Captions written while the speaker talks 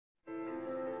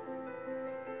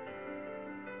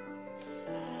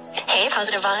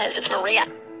Positive Vibes. It's Maria.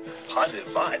 Positive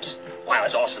Vibes? Wow,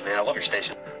 that's awesome, man. I love your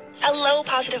station. Hello,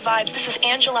 Positive Vibes. This is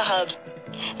Angela Hubbs.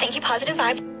 Thank you, Positive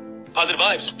Vibes. Positive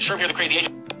Vibes. Sherm here, the Crazy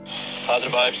Asian.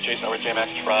 Positive Vibes. Jason over at J Mac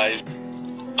and Fries.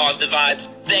 Positive Vibes.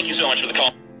 Thank you so much for the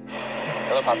call.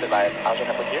 Hello, Positive Vibes. How's your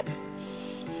with you?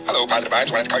 Hello, Positive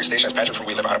Vibes. Wanted to call your station as Patrick from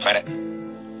We Live on a Planet.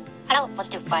 Hello,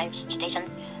 Positive Vibes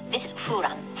station. This is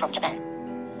Furan from Japan.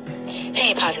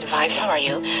 Hey, Positive Vibes. How are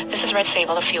you? This is Red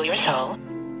Sable of Fuel Your Soul.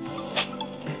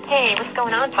 Hey, what's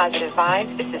going on, Positive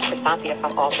Vibes? This is Chrysanthia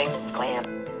from All Things Glam.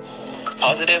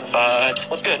 Positive Vibes.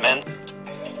 What's good, man?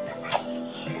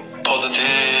 Positive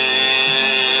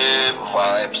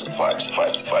vibes.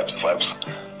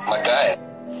 My guy.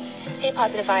 Hey,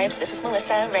 Positive Vibes. This is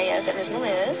Melissa Reyes and Ms.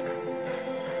 Meliz.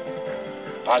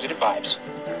 Positive Vibes.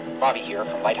 Bobby here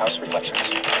from Lighthouse Reflections.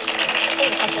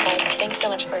 Hey, Positive Vibes. Thanks so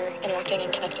much for interacting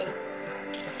and connecting.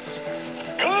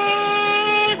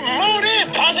 Good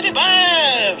morning, Positive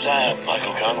Vibes. I'm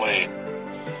Michael Conway.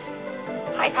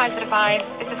 Hi, Positive Vibes.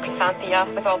 This is Chrysanthia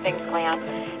with All Things Glam.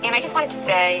 And I just wanted to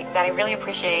say that I really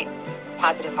appreciate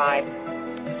Positive Vibe.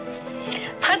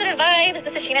 Positive Vibes.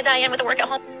 This is Sheena Diane with the Work at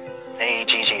Home. Hey,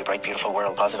 Gigi, Bright Beautiful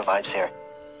World, Positive Vibes here.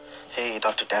 Hey,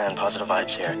 Dr. Dan, Positive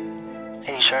Vibes here.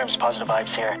 Hey, Sherms, Positive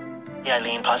Vibes here. Hey,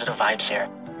 Eileen, Positive Vibes here.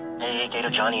 Hey,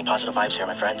 Gator Johnny, Positive Vibes here,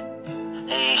 my friend.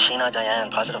 Hey, Sheena Diane,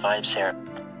 Positive Vibes here.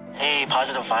 Hey,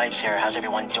 Positive Vibes here. How's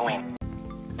everyone doing?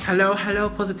 Hello,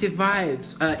 Positive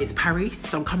Vibes. It's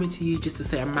Paris. I'm coming to you just to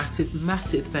say a massive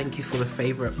thank you for the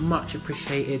favourite. Much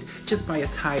appreciated. Just by your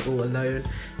title alone,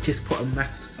 just put a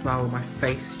massive smile on my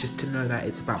face just to know that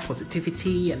it's about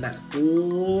positivity, and that's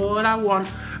all I want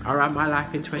around my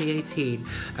life in 2018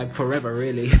 and forever,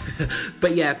 really.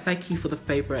 But yeah, thank you for the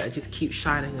favourite, and just keep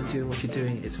shining and doing what you're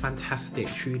doing. It's fantastic,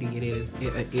 truly it is.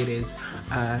 It is.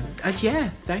 And yeah,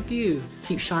 thank you.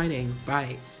 Keep shining.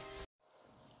 Bye.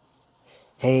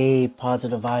 Hey,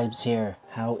 Positive Vibes here.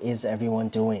 How is everyone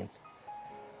doing?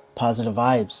 Positive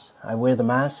Vibes. I wear the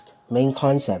mask. Main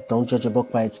concept, don't judge a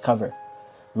book by its cover.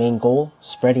 Main goal,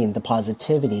 spreading the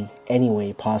positivity any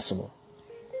way possible.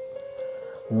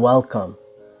 Welcome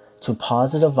to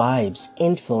Positive Vibes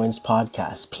Influence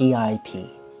Podcast, PIP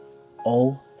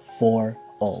 040.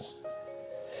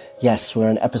 Yes, we're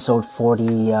on episode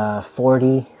 40.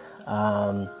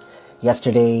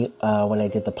 Yesterday, when I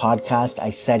did the podcast,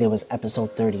 I said it was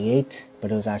episode 38,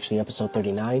 but it was actually episode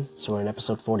 39. So we're in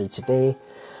episode 40 today.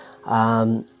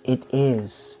 It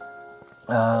is,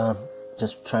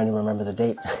 just trying to remember the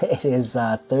date. It is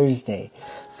Thursday,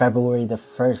 February the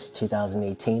 1st,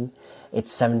 2018.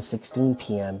 It's 7:16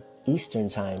 p.m. Eastern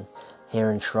Time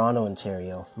here in Toronto,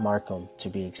 Ontario, Markham to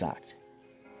be exact.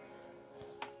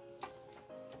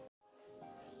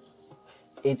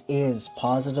 It is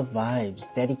Positive Vibes,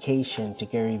 dedication to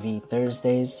Gary Vee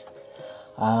Thursdays.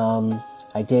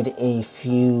 I did a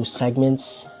few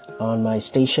segments on my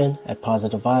station at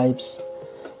Positive Vibes,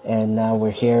 and now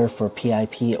we're here for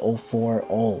PIP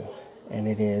 040, and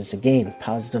it is, again,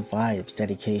 Positive Vibes,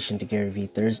 dedication to Gary Vee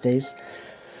Thursdays.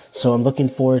 So I'm looking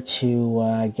forward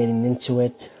to getting into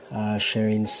it,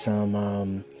 sharing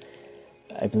some,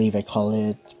 I believe I call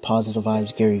it Positive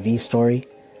Vibes Gary Vee story.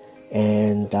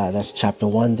 And that's chapter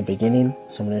 1, the beginning.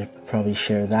 So I'm going to probably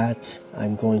share that.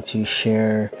 I'm going to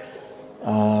share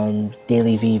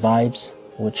Daily V Vibes,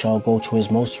 which I'll go to his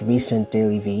most recent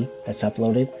Daily V that's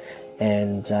uploaded,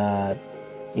 and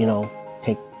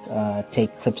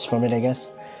take clips from it, I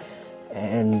guess.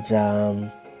 And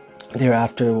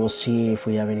thereafter, we'll see if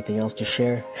we have anything else to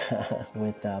share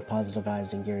with Positive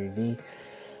Vibes and Gary V.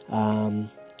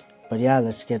 But yeah,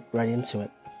 let's get right into it.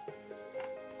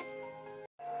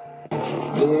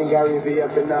 Me and Gary Vee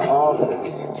up in the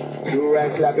office.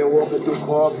 Do-rag clapping, walking through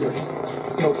corporate.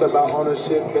 Talks about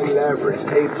ownership and leverage.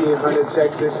 1,800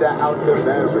 checks and shout out the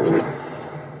beverage.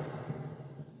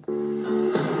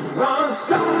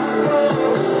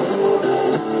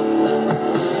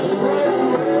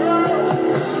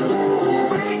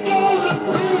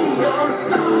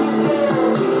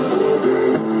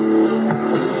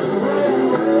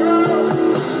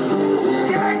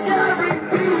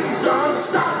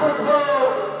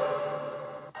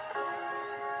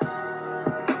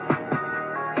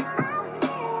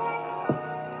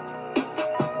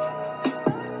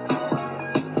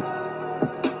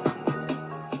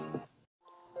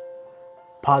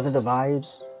 Positive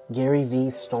Vibes, Gary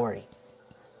Vee's story.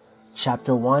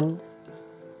 Chapter 1,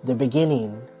 the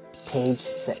beginning, page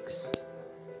 6.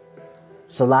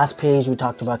 So last page we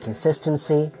talked about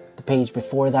consistency. The page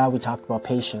before that we talked about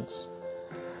patience.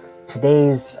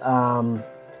 Today's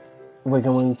we're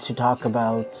going to talk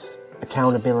about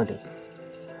accountability.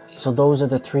 So those are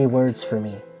the 3 words for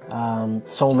me.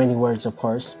 So many words, of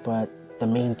course, but the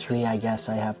main three I guess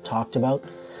I have talked about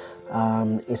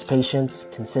is patience,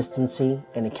 consistency,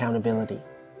 and accountability.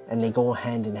 And they go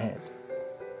hand in hand.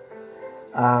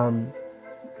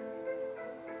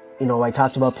 I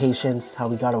talked about patience, how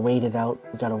we gotta wait it out.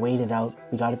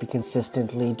 We gotta be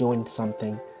consistently doing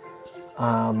something.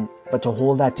 But to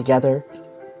hold that together,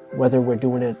 whether we're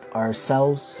doing it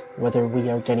ourselves, whether we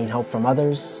are getting help from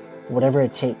others, whatever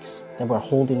it takes, that we're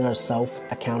holding ourselves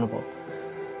accountable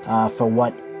for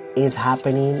what is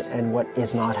happening and what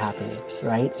is not happening,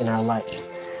 right, in our life.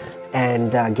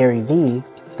 And Gary Vee,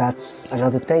 that's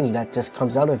another thing that just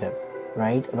comes out of him,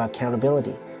 right, about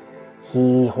accountability.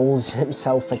 He holds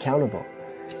himself accountable.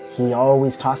 He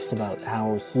always talks about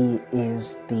how he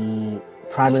is the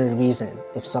primary reason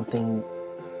if something,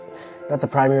 not the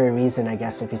primary reason, I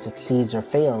guess, if he succeeds or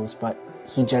fails, but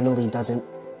he generally doesn't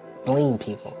blame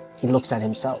people. He looks at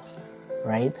himself,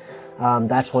 right?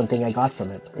 That's one thing I got from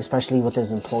him, especially with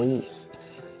his employees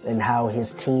and how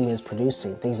his team is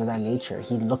producing, things of that nature.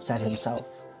 He looks at himself,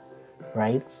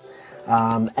 right?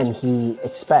 And he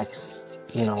expects,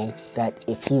 that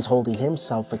if he's holding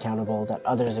himself accountable, that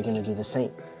others are going to do the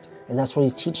same. And that's what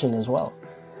he's teaching as well,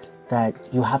 that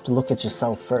you have to look at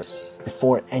yourself first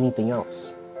before anything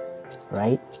else,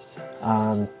 right?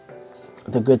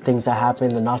 The good things that happen,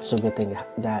 the not so good things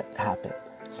that happen.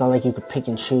 It's not like you could pick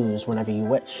and choose whenever you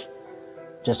wish.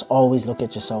 Just always look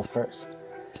at yourself first.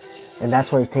 And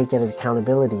that's what he's taking as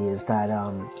accountability, is that,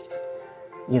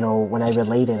 when I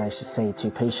relate it, I should say,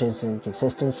 to patience and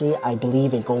consistency, I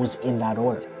believe it goes in that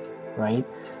order, right?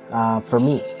 For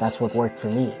me, that's what worked for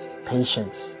me.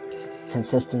 Patience,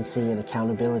 consistency, and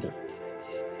accountability.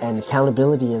 And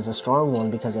accountability is a strong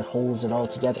one because it holds it all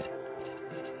together.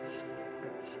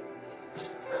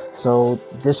 So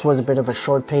this was a bit of a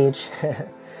short page,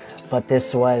 but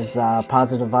this was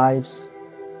Positive Vibes,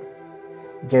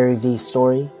 Gary Vee's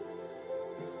story,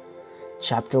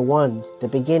 Chapter 1, the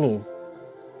beginning,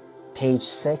 Page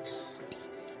 6,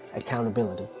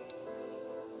 accountability.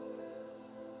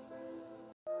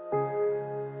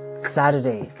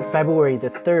 Saturday, February the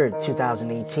 3rd,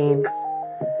 2018.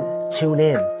 Tune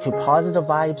in to Positive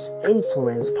Vibes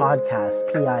Influence Podcast,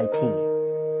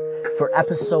 PIP, for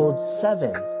episode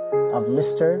 7 of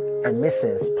Mr. and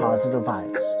Mrs. Positive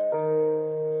Vibes.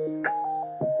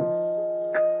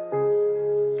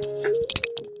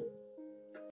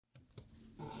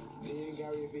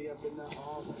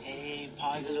 Hey,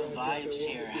 Positive Vibes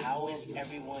here. How is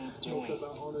everyone doing?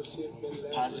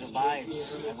 Positive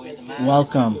Vibes. I wear the mask.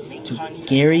 Welcome to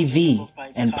Gary Vee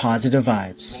and Positive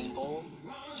Vibes. Main goal,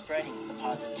 spreading the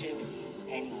positivity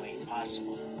any way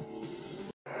possible.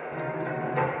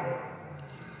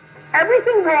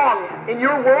 Everything wrong in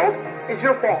your world is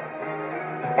your fault.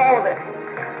 All of it.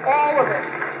 All of it.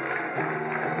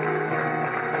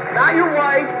 Not your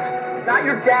wife, not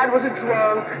your dad was a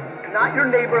drunk, not your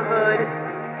neighborhood,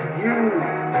 you.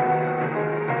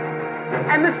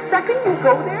 And the second you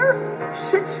go there,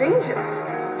 shit changes.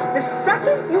 The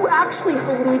second you actually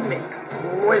believe me,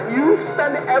 when you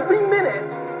spend every minute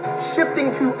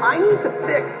shifting to, I need to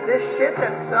fix this shit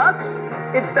that sucks,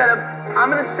 instead of, I'm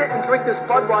gonna sit and drink this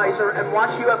Budweiser and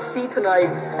watch UFC tonight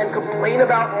and complain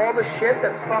about all the shit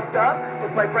that's fucked up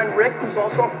with my friend Rick, who's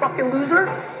also a fucking loser,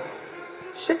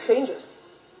 shit changes.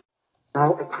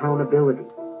 Now, accountability.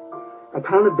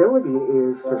 Accountability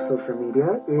is, for social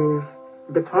media, is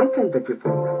the content that you're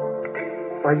putting out.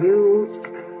 Are you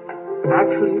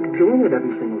actually doing it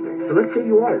every single day? So let's say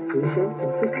you are, patient,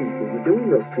 consistency, you're doing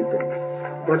those two things.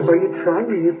 But are you trying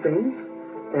new things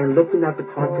and looking at the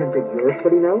content that you're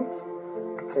putting out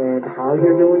and how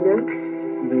you're doing it?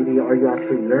 Maybe are you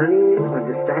actually learning,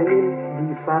 understanding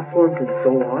the platforms and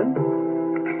so on?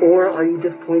 Or are you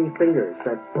just pointing fingers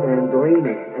and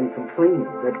blaming and complaining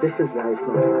that this is why it's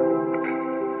not happening?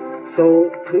 So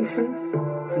patience,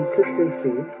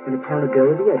 consistency, and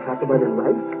accountability I talk about in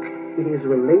life, it is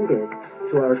related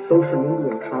to our social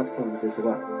media platforms as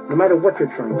well, no matter what you're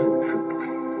trying to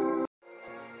achieve.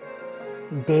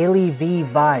 Daily V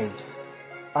Vibes,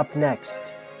 up next.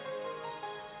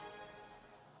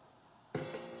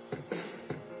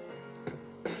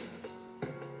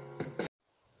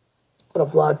 What a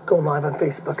vlog going live on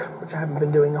Facebook, which I haven't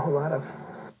been doing a whole lot of.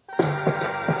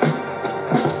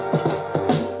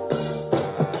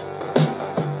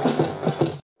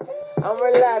 I'm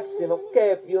relaxing,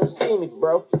 okay, if you don't see me,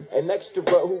 bro. An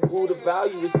extrovert who grew the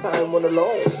value his time on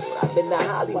alone. I've been to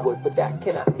Hollywood, but that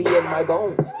cannot be in my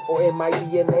bones. Or in my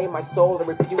DNA, my soul, I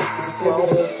refuse to be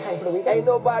cloned. Ain't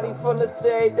nobody finna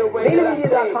say the way that I say.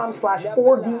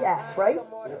 VaynerMedia.com/4DS, right?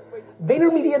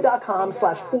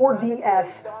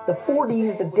 VaynerMedia.com/4DS. The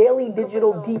 4Ds, the daily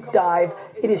digital deep dive.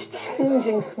 It is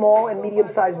changing small and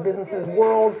medium-sized businesses'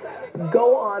 worlds.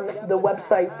 Go on the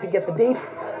website to get the date.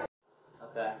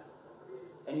 Okay.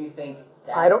 And you think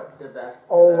that's the best?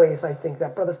 Always, I think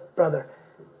that. Brother,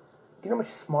 do you know how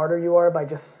much smarter you are by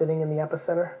just sitting in the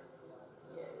epicenter?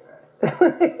 Yeah, you're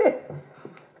right.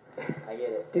 I get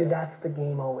it. Dude, that's the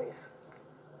game always.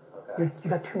 Okay. You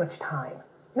got too much time.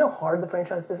 You know how hard the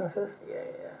franchise business is? Yeah.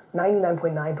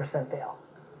 99.9% fail.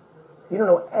 You don't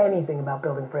know anything about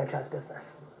building franchise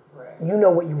business. Right. You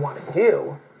know what you want to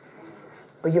do,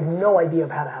 but you have no idea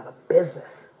of how to have a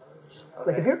business.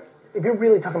 Okay. Like if you're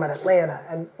really talking about Atlanta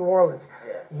and New Orleans,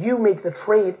 you make the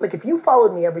trade. Like if you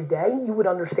followed me every day, you would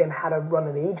understand how to run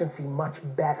an agency much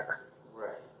better.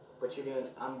 Right. But you're doing.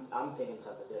 I'm thinking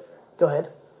something different. Go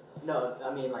ahead. No, I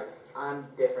mean like I'm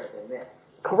different than this.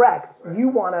 Correct. Right. You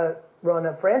want to run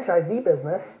a franchisee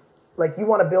business, like you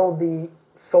want to build the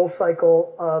soul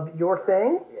cycle of your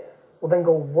thing. Yeah. Well, then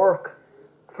go work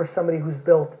for somebody who's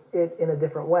built it in a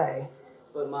different way.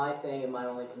 But my thing and my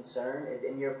only concern is,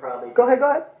 and you're probably go ahead.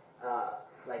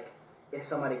 Like if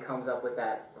somebody comes up with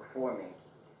that before me,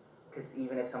 because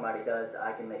even if somebody does,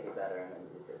 I can make it better, and then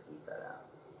it just eats that out.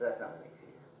 So that's not an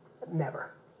excuse.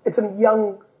 Never. It's a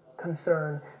young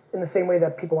concern in the same way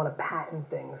that people want to patent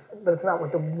things, but it's not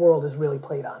what the world is really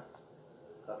played on.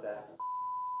 Okay.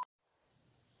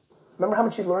 Remember how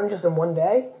much you learned just in one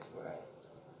day? Right.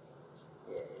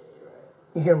 Yeah, you're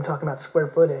right. You hear them talking about square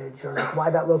footage, or like why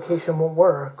that location won't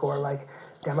work, or like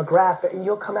demographic, and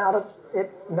you'll come out of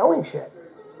it knowing shit.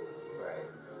 Right.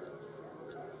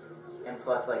 And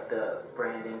plus, like the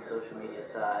branding, social media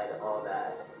side, all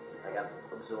that, like I've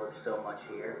absorbed so much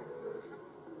here.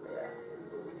 Yeah.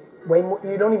 Way more,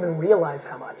 you don't even realize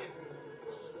how much.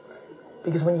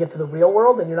 Because when you get to the real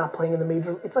world and you're not playing in the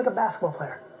major, it's like a basketball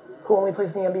player who only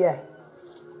plays in the NBA.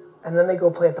 And then they go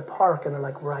play at the park and they're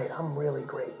like, right, I'm really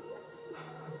great.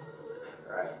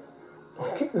 Right.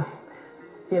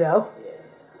 You know?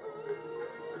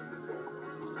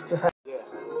 Just have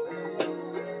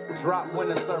Drop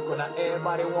winner circle, now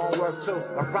everybody want work too.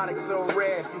 My product's so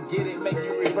rare, if you get it, make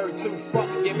you revert to. Fuck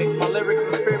gimmicks, my lyrics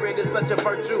and spirit is such a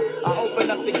virtue. I open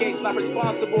up the gates, not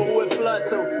responsible who it flood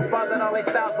to. Fathered all they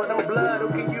styles, but no blood, who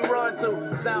can you run to?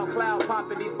 SoundCloud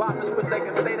popping these boppers, wish they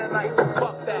can stay tonight.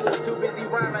 Fuck that, too busy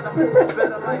rhyming, I'm for a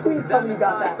better life. That was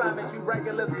my assignment, you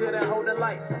regulars couldn't hold a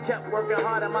light. Kept working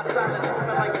hard in my silence, moving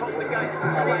like poltergeist.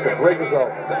 Great result.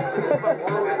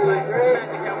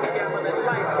 Magic how we gambling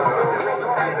life, so fucking roll the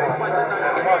dice. Watching on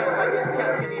your hands like this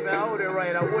cats can even hold it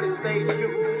right. I would've stayed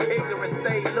shooting, ignorant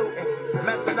stayed looting.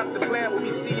 Messing up the plan will be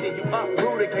seated, you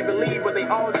uprooted. Can't believe what they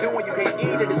all doing, you can't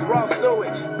eat it, it's raw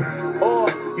sewage. Or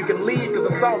you can leave cause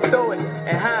it's all through it.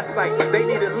 In hindsight, they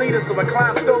needed leaders so I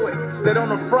climbed through it. Stood on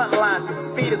the front lines since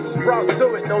the fetus was brought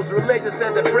to it. Those religions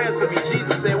said their prayers for me,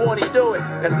 Jesus said won't he do it.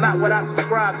 That's not what I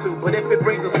subscribe to, but if it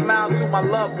brings a smile to my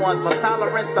loved ones, my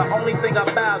tolerance the only thing I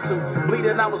bow to.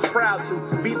 Bleeding I was proud to,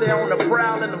 be there on the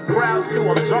prowl in the crowds too.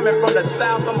 I'm drumming from the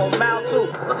south, I'm on mouth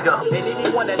too. Let's go. And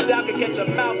anyone that doubt can catch a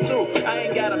mouth too. I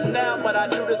ain't got them now, but I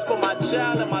do this for my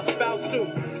child and my spouse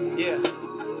too. Yeah.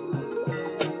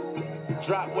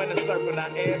 Drop winner circle, now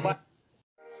everybody.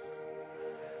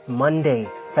 Monday,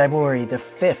 February the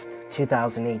 5th,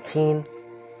 2018.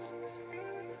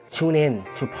 Tune in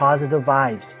to Positive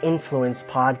Vibes Influence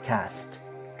Podcast,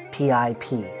 PIP,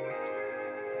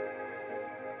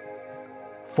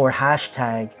 for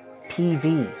hashtag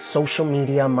PV Social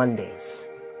Media Mondays.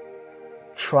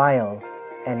 Trial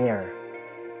and error.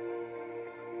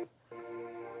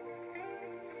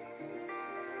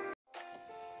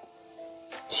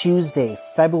 Tuesday,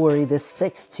 February the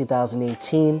 6th,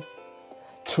 2018.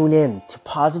 Tune in to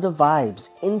Positive Vibes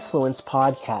Influence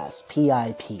Podcast,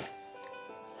 PIP,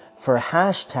 for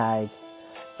hashtag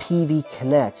PV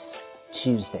Connects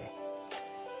Tuesday.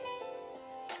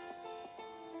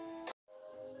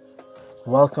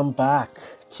 Welcome back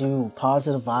to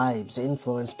Positive Vibes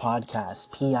Influence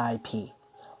Podcast, PIP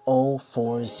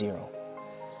 040.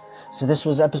 So this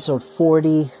was episode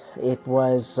 40. It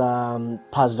was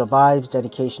Positive Vibes,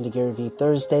 dedication to Gary V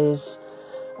Thursdays.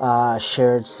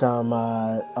 Shared some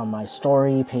on my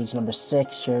story, page number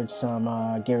 6, shared some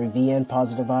Gary V and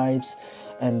Positive Vibes,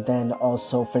 and then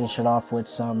also finished it off with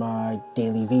some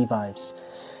Daily V vibes.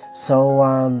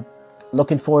 So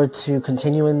looking forward to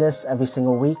continuing this every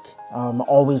single week.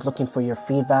 Always looking for your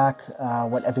feedback,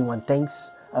 what everyone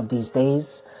thinks of these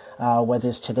days, whether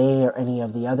it's today or any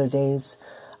of the other days.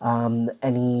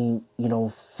 Any,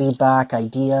 feedback,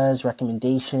 ideas,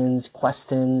 recommendations,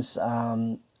 questions,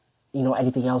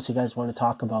 anything else you guys want to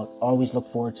talk about. Always look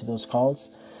forward to those calls.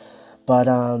 But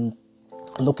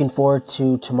looking forward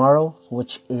to tomorrow,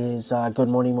 which is Good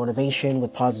Morning Motivation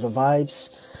with Positive Vibes.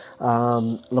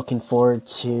 Looking forward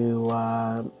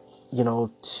to,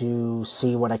 to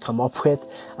see what I come up with.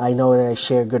 I know that I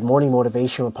share Good Morning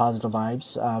Motivation with Positive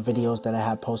Vibes, videos that I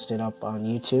have posted up on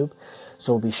YouTube.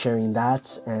 So we'll be sharing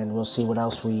that, and we'll see what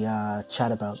else we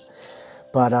chat about.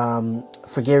 But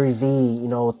for Gary Vee,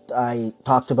 I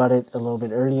talked about it a little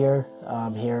bit earlier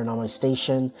here and on my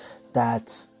station,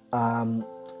 that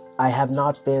I have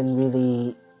not been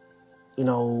really,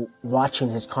 watching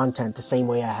his content the same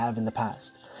way I have in the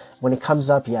past. When it comes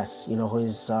up, yes,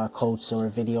 his quotes or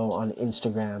video on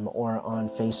Instagram or on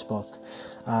Facebook,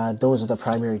 those are the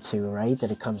primary two, right, that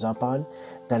it comes up on.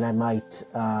 Then I might,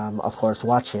 of course,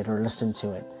 watch it or listen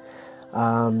to it.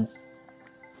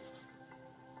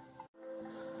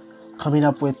 Coming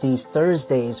up with these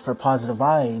Thursdays for Positive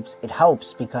Vibes, it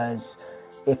helps because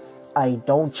if I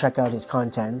don't check out his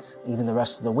content, even the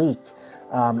rest of the week,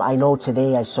 I know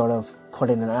today I sort of put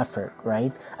in an effort,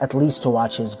 right? At least to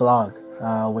watch his vlog,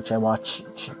 which I watch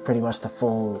pretty much the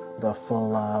full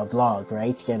vlog,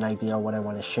 right? To get an idea of what I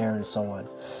want to share and so on.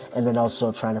 And then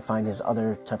also trying to find his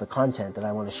other type of content that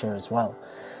I want to share as well.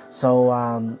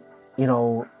 So,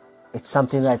 it's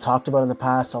something that I've talked about in the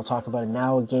past. I'll talk about it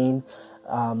now again.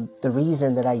 The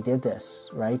reason that I did this,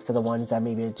 right, for the ones that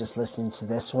maybe are just listening to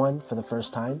this one for the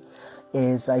first time,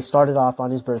 is I started off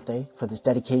on his birthday for this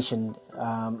dedication.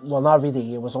 Well, not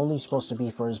really. It was only supposed to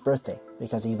be for his birthday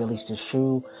because he released his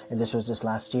shoe, and this was just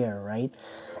last year, right?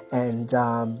 And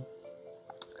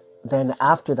then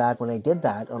after that, when I did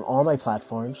that on all my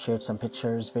platforms, shared some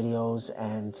pictures, videos,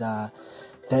 and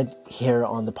then here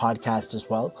on the podcast as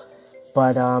well.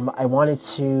 But I wanted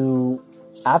to,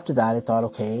 after that, I thought,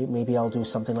 okay, maybe I'll do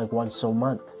something like once a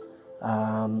month.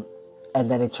 And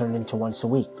then it turned into once a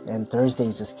week. And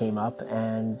Thursdays just came up.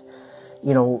 And,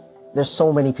 there's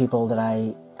so many people that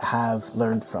I have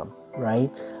learned from, right?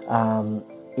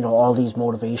 All these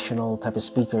motivational type of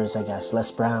speakers, I guess.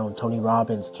 Les Brown, Tony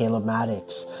Robbins, Caleb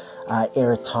Maddox,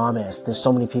 Eric Thomas. There's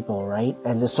so many people, right?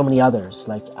 And there's so many others,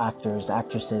 like actors,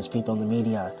 actresses, people in the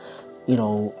media,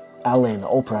 Ellen,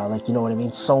 Oprah, like, you know what I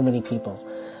mean? So many people.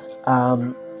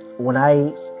 When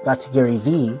I got to Gary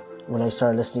Vee, when I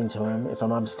started listening to him, if I'm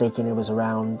not mistaken, it was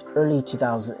around early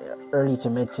to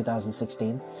mid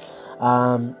 2016.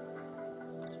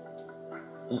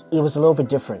 It was a little bit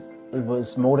different. It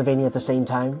was motivating at the same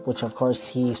time, which of course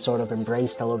he sort of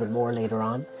embraced a little bit more later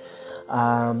on.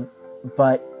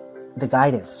 But the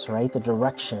guidance, right? The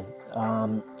direction,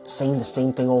 saying the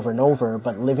same thing over and over,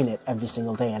 but living it every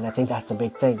single day. And I think that's a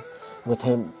big thing with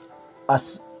him,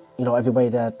 us, everybody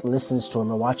that listens to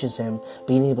him or watches him,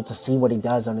 being able to see what he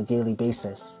does on a daily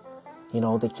basis.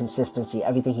 The consistency,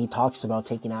 everything he talks about,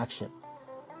 taking action.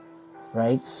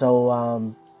 Right?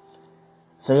 So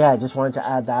yeah, I just wanted to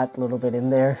add that little bit in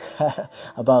there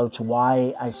about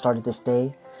why I started this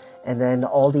day. And then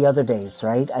all the other days,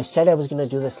 right? I said I was going to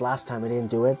do this last time. I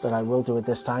didn't do it, but I will do it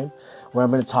this time, where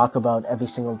I'm going to talk about every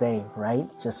single day, right?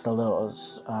 Just a little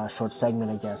short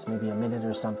segment, I guess, maybe a minute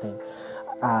or something.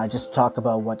 Just talk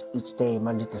about what each day,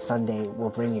 Monday to Sunday, will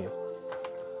bring you.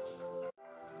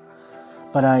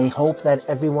 But I hope that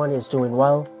everyone is doing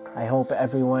well. I hope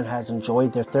everyone has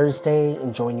enjoyed their Thursday,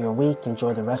 enjoying your week,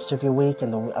 enjoy the rest of your week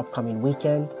and the upcoming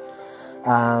weekend.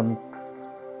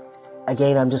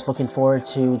 Again, I'm just looking forward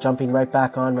to jumping right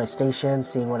back on my station,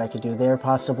 seeing what I could do there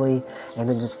possibly, and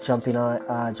then just jumping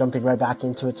right back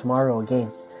into it tomorrow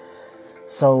again.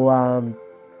 So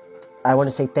I want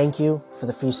to say thank you for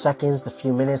the few seconds, the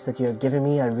few minutes that you have given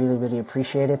me. I really, really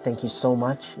appreciate it. Thank you so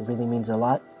much. It really means a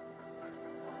lot.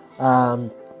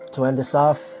 To end this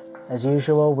off, as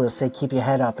usual, we'll say keep your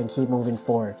head up and keep moving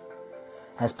forward.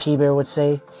 As P Bear would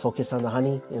say, focus on the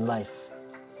honey in life.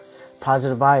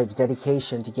 Positive Vibes,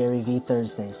 dedication to Gary Vee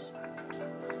Thursdays.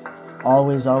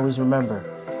 Always, always remember,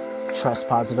 trust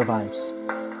positive vibes.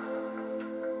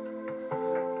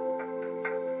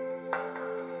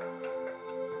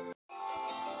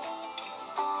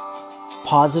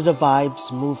 Positive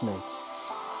Vibes Movement.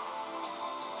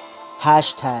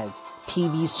 Hashtag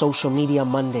PV Social Media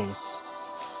Mondays.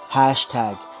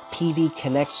 Hashtag PV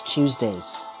Connects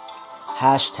Tuesdays.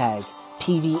 Hashtag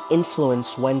PV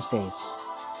Influence Wednesdays.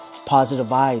 Positive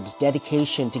Vibes,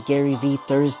 dedication to Gary Vee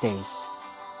Thursdays.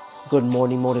 Good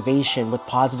Morning Motivation with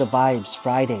Positive Vibes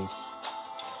Fridays.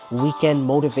 Weekend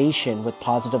Motivation with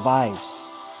Positive Vibes.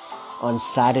 On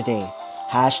Saturday,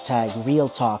 hashtag Real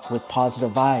Talk with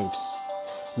Positive Vibes.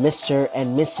 Mr.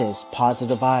 and Mrs.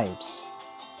 Positive Vibes.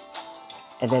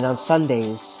 And then on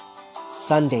Sundays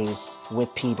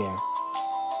with P-Bear.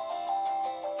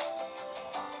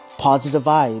 Positive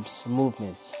Vibes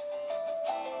Movement.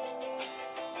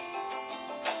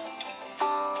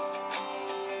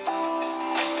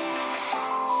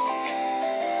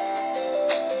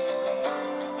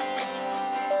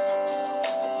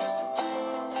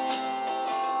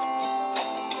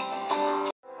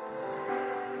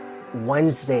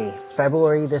 Wednesday,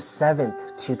 February the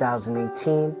 7th,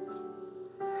 2018.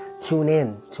 Tune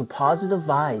in to Positive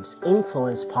Vibes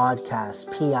Influence Podcast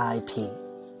PIP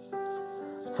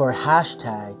for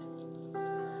hashtag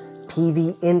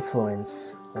PV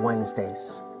Influence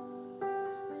Wednesdays.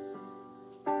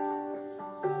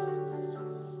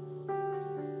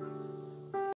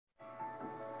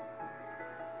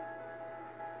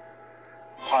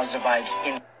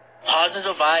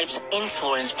 Positive Vibes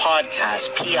Influence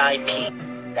Podcast PIP.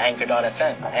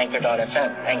 Anchor.fm,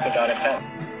 Anchor.fm.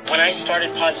 When I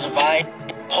started Positive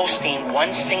Vibe, posting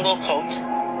one single quote,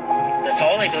 that's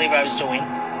all I believe I was doing,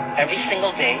 every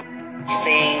single day,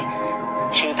 say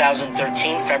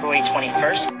 2013, February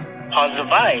 21st, Positive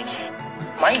Vibes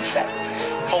mindset.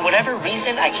 For whatever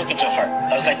reason, I took it to heart.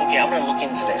 I was like, okay, I'm going to look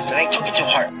into this. And I took it to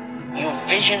heart. You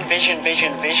vision,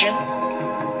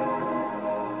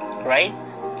 right?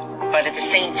 But at the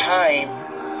same time,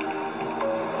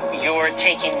 you're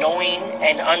taking knowing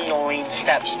and unknowing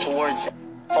steps towards it.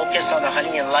 Focus on the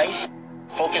honey in life.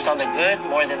 Focus on the good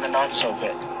more than the not so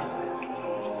good.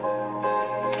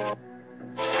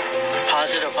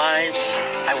 Positive vibes.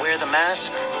 I wear the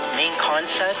mask. Main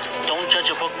concept, don't judge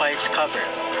a book by its cover.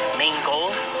 Main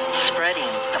goal,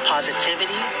 spreading the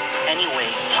positivity any way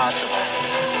possible.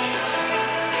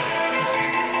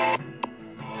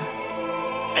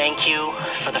 Thank you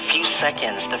for the few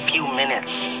seconds, the few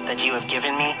minutes that you have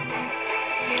given me.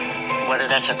 Whether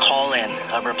that's a call-in,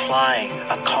 a reply,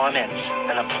 a comment,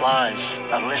 an applause,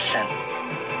 a listen,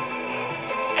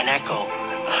 an echo.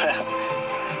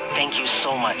 Thank you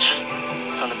so much.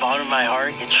 From the bottom of my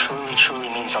heart, it truly, truly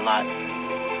means a lot.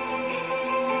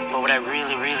 But what I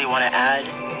really, really want to add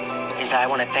is I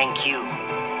want to thank you,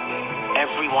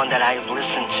 everyone that I have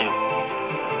listened to,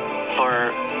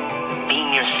 for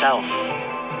being yourself,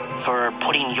 for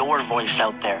putting your voice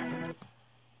out there.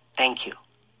 Thank you.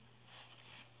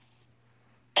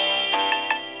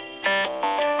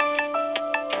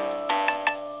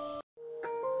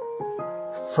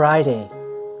 Friday,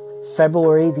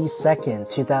 February the 2nd,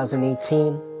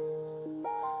 2018.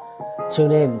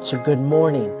 Tune in to Good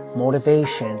Morning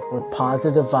Motivation with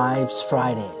Positive Vibes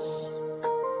Fridays.